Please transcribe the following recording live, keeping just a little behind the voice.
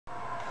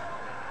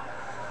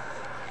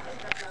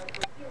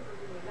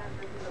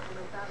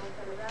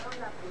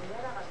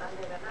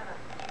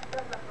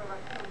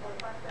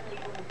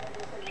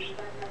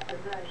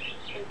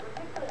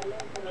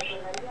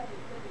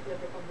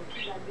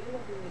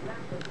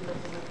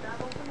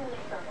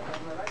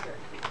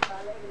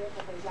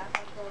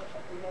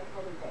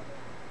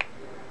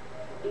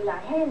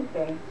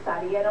gente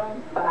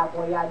salieron para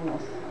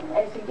apoyarnos.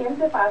 El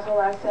siguiente paso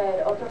va a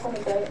ser otro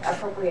comité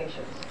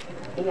Appropriations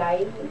y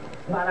ahí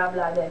van a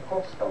hablar del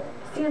costo.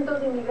 Cientos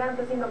de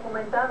inmigrantes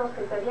indocumentados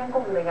que se habían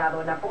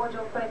congregado en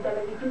apoyo frente al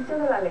edificio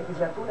de la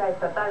legislatura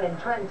estatal en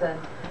Trenton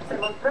se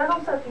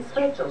mostraron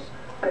satisfechos,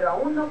 pero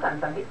aún no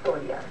cantan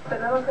victoria.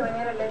 Tenemos que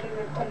venir el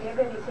 10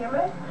 de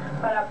diciembre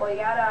para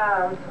apoyar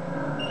a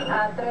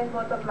 3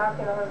 votos más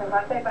que nos hacen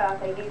falta y para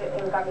seguir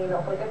en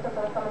camino, porque esto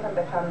solo estamos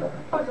empezando.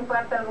 Por su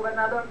parte, el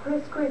gobernador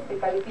Chris Christie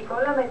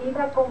calificó la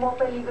medida como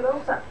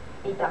peligrosa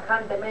y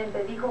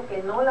tajantemente dijo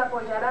que no la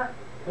apoyará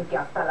y que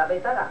hasta la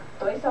vetará.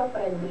 Estoy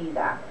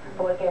sorprendida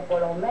porque por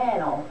lo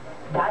menos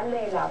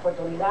darle la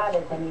oportunidad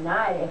de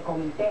terminar el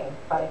comité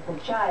para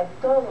escuchar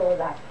todo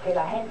que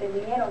la gente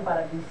vinieron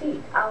para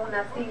decir. Aún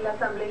así, la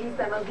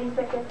asambleísta nos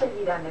dice que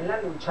seguirán en la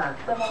lucha.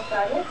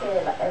 Demostrarle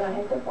que la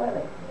gente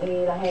puede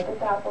y la gente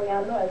está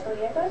apoyando esto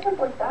y esto es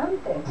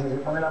importante. Si se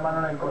pone la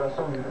mano en el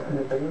corazón,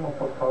 le pedimos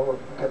por favor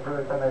que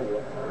apruebe esta medida,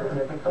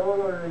 ya que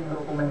todo el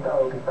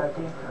indocumentado que está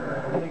aquí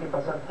tiene que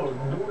pasar por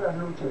duras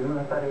luchas y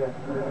duras tareas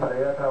para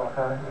ir a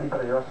trabajar y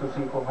para llevar a sus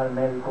hijos al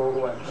médico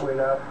o a la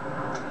escuela.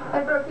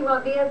 El próximo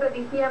 10 de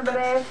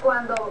diciembre es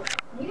cuando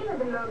miles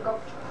de los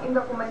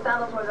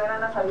indocumentados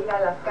volverán a salir a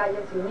las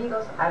calles y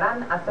unidos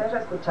harán hacer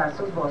escuchar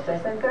sus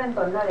voces. En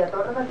Trenton, Nadia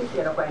Torres,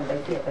 Noticiero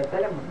 47,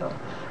 Telemundo.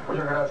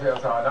 Muchas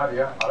gracias a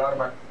Nadia.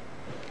 Alarma.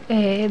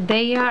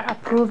 They are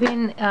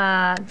approving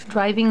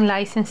driving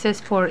licenses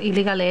for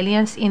illegal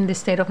aliens in the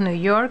state of New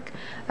York.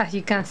 As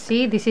you can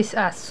see, this is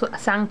a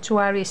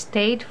sanctuary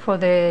state for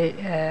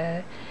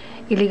the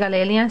illegal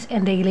aliens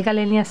and the illegal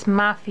aliens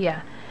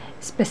mafia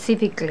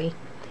specifically,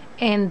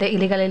 and the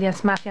illegal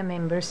aliens mafia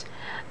members.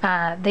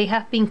 They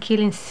have been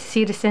killing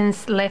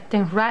citizens left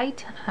and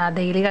right.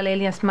 The illegal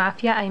aliens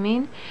mafia, I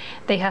mean,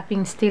 they have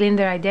been stealing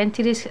their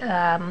identities,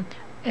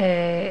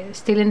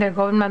 stealing their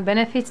government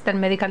benefits, their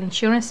medical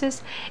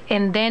insurances,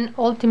 and then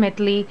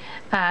ultimately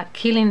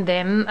killing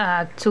them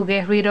to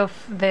get rid of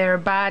their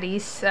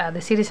bodies,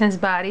 the citizens'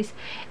 bodies,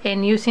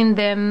 and using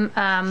them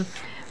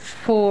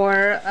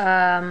for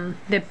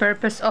the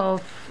purpose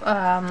of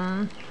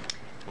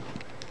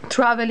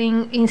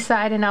traveling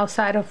inside and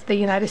outside of the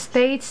United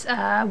States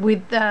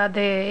with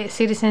the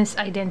citizens'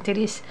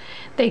 identities.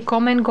 They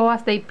come and go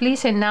as they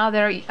please, and now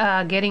they're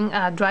getting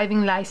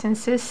driving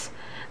license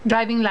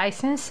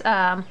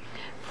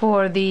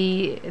for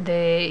the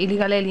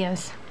illegal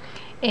aliens,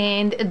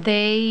 and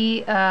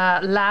they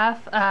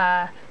laugh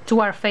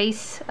to our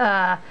face.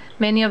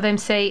 Many of them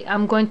say,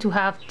 "I'm going to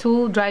have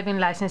 2 driving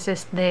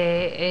licenses,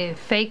 the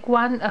fake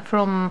one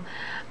from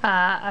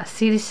a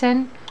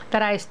citizen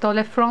that I stole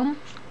it from,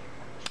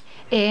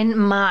 and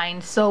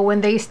mine. So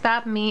when they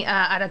stop me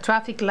at a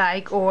traffic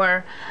light,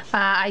 or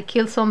I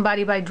kill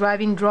somebody by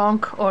driving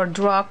drunk or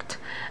drugged,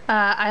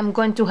 I'm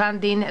going to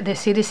hand in the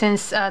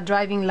citizen's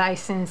driving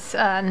license,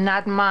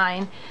 not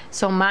mine.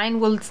 So mine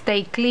will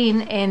stay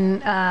clean,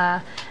 and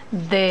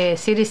the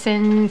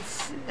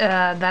citizens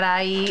that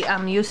I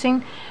am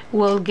using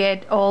will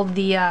get all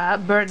the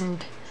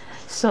burdened."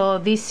 So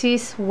this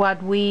is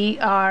what we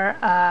are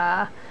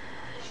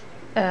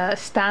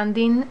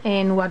standing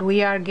and what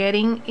we are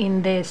getting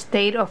in the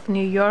state of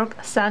New York,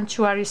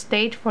 sanctuary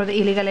state for the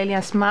illegal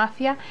aliens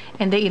mafia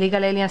and the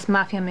illegal aliens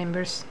mafia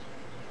members.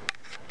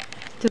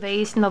 Today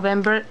is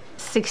November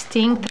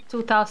 16th,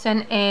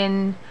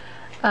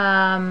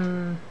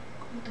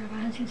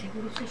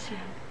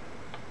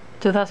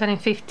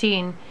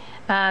 2015.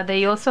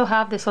 They also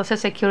have the social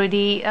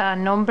security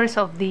numbers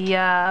of the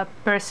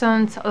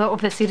persons, of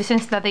the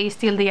citizens that they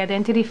steal the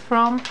identity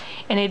from,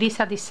 and it is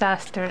a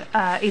disaster.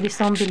 It is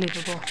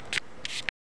unbelievable.